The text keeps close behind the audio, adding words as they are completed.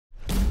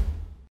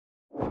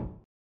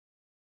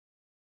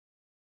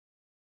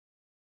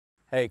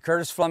Hey,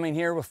 Curtis Fleming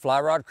here with Fly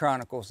Rod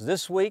Chronicles.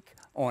 This week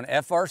on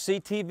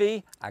FRC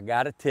TV, I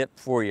got a tip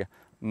for you.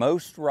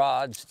 Most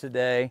rods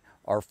today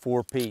are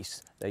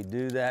 4-piece. They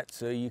do that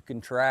so you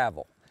can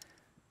travel.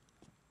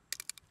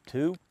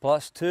 2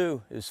 plus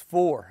 2 is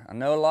 4. I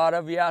know a lot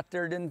of you out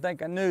there didn't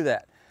think I knew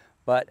that,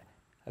 but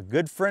a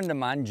good friend of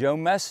mine, Joe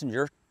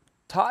Messenger,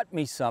 taught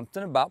me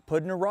something about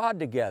putting a rod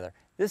together.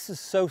 This is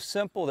so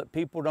simple that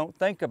people don't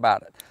think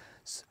about it.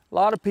 A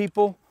lot of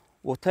people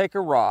will take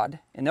a rod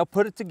and they'll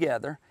put it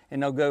together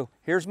and they'll go,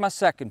 here's my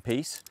second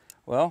piece.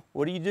 Well,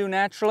 what do you do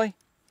naturally?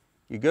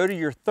 You go to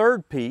your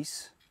third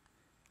piece,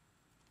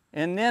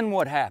 and then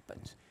what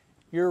happens?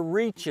 You're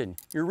reaching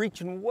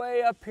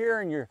way up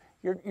here, and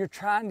you're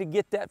trying to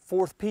get that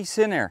fourth piece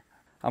in there.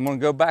 I'm gonna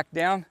go back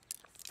down,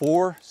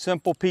 4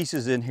 simple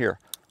pieces in here.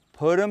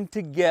 Put them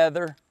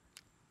together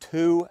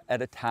 2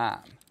 at a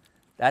time.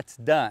 That's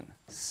done.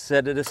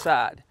 Set it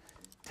aside.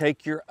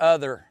 Take your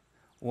other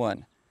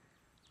one.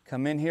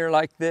 Come in here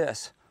like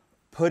this.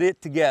 Put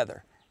it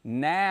together.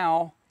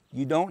 Now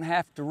you don't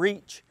have to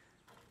reach.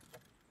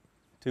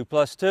 2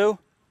 plus 2,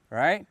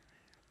 right?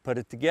 Put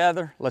it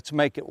together. Let's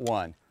make it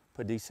 1.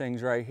 Put these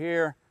things right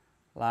here,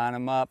 line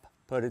them up,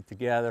 put it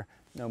together.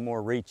 No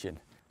more reaching.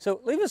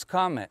 So leave us a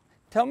comment.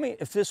 Tell me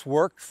if this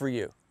worked for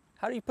you.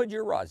 How do you put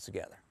your rods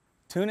together?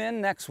 Tune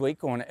in next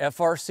week on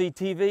FRC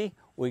TV.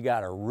 We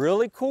got a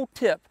really cool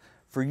tip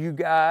for you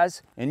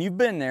guys, and you've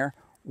been there,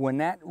 when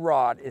that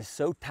rod is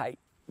so tight,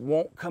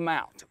 won't come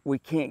out. We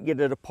can't get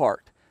it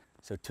apart.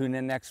 So tune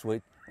in next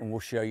week and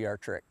we'll show you our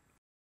trick.